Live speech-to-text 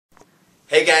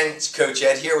Hey gang, it's Coach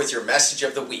Ed here with your message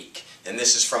of the week, and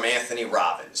this is from Anthony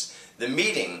Robbins. The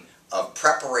meeting of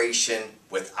preparation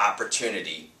with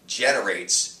opportunity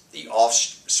generates the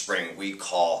offspring we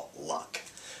call luck.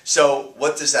 So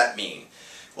what does that mean?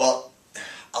 Well,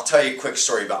 I'll tell you a quick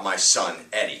story about my son,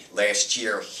 Eddie. Last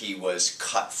year he was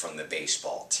cut from the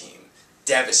baseball team.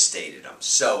 Devastated him.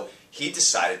 So he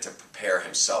decided to prepare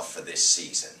himself for this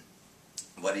season.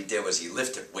 What he did was he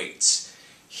lifted weights,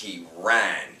 he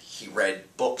ran, he read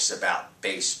books about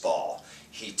baseball,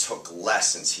 he took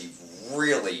lessons, he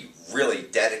really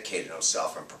dedicated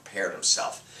himself and prepared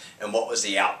himself. And what was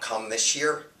the outcome this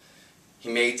year? He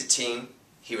made the team,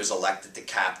 he was elected the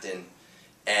captain,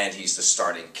 and he's the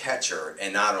starting catcher.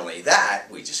 And not only that,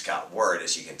 we just got word,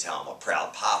 as you can tell, I'm a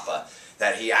proud papa,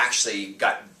 that he actually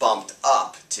got bumped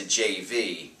up to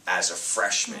JV as a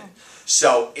freshman.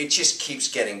 So it just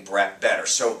keeps getting better.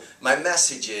 So my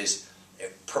message is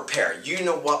prepare. You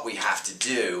know what we have to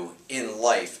do in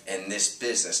life and this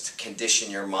business to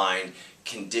condition your mind,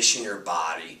 condition your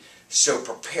body. So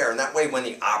prepare. And that way when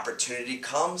the opportunity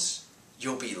comes,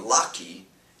 you'll be lucky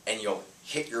and you'll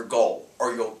hit your goal,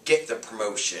 or you'll get the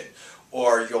promotion,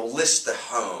 or you'll list the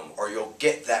home, or you'll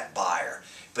get that buyer.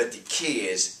 But the key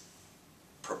is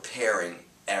preparing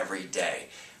every day.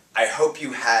 I hope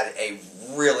you had a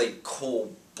really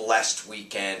cool, blessed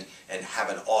weekend and have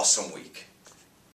an awesome week.